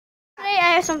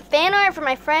I have some fan art from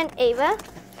my friend Ava.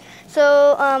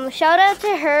 So shout out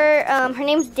to her. Her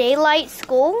name's Daylight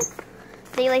School.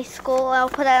 Daylight School. I'll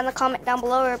put that in the comment down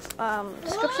below or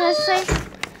description, I should say.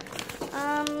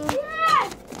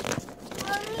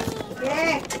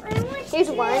 Here's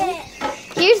one.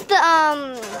 Here's the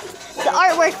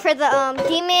artwork for the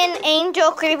Demon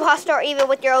Angel Creepypasta or even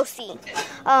with your OC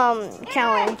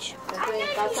challenge.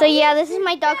 So yeah, this is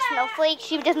my dog Snowflake.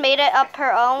 She just made it up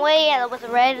her own way and with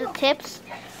red tips.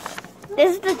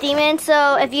 This is the demon.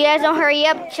 So if you guys don't hurry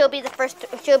up, she'll be the first.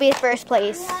 She'll be first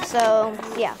place. So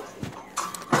yeah.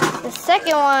 The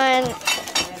second one.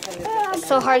 It's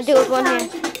so hard to do with one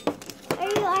hand.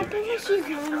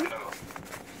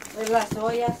 That's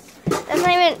not even.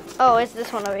 Oh, it's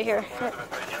this one over here.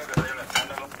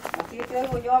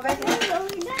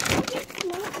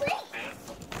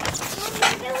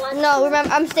 No,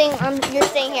 remember, I'm staying. You're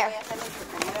staying here.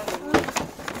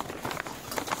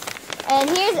 And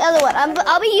here's the other one.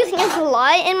 I'll be using this a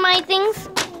lot in my things.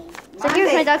 So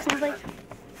here's my dog Snowflake.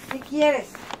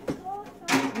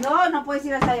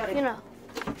 You know.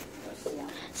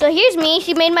 So here's me.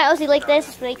 She made my OC like this.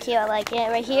 It's really cute. I like it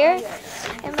right here.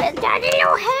 And my daddy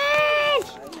little head.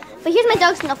 But here's my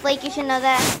dog Snowflake. You should know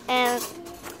that. And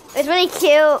it's really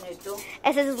cute.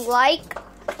 It says like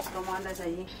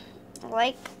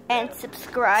and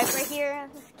subscribe right here.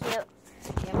 It's cute.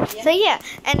 So yeah,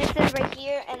 and it says right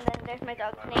here, and then there's my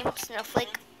dog's name,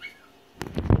 Snowflake.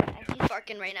 And she's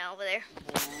barking right now over there.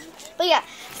 But yeah,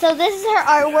 so this is her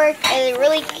artwork, and it's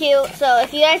really cute. So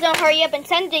if you guys don't hurry up and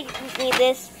send me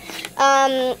this,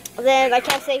 then I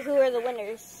can't say who are the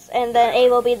winners, and then A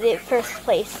will be the first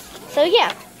place. So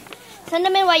yeah, send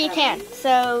them in while you can.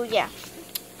 So yeah,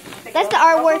 that's the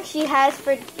artwork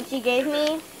she gave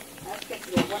me.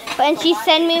 And she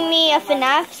sent me a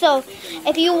FNAF. So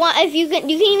if you want, you can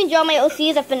even draw my OC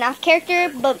as a FNAF character.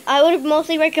 But I would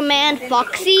mostly recommend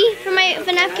Foxy for my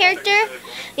FNAF character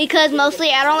because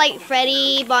mostly I don't like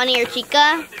Freddy, Bonnie, or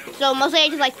Chica. So mostly I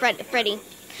just like Freddy.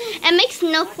 And make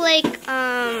Snowflake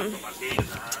Mango.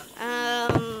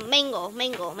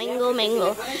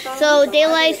 So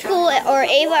Daylight School or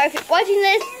Ava, if you're watching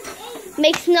this,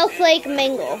 make Snowflake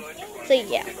Mango. So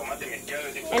yeah.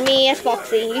 And me as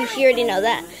Foxy, you already know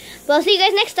that. But I'll see you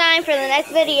guys next time for the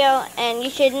next video, and you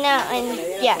should know, and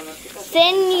yeah,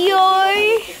 send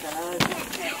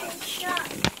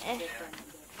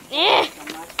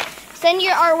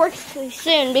your artwork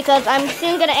soon, because I'm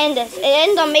soon going to end this. It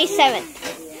ends on May 7th.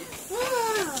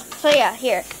 So yeah,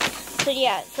 here. So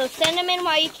yeah, so send them in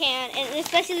while you can, and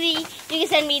especially you can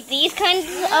send me these kinds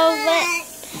of,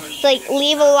 like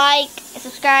leave a like,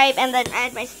 subscribe, and then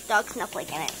add my dog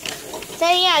Snowflake in it. So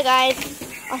yeah, guys,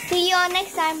 I'll see you all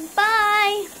next time.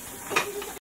 Bye!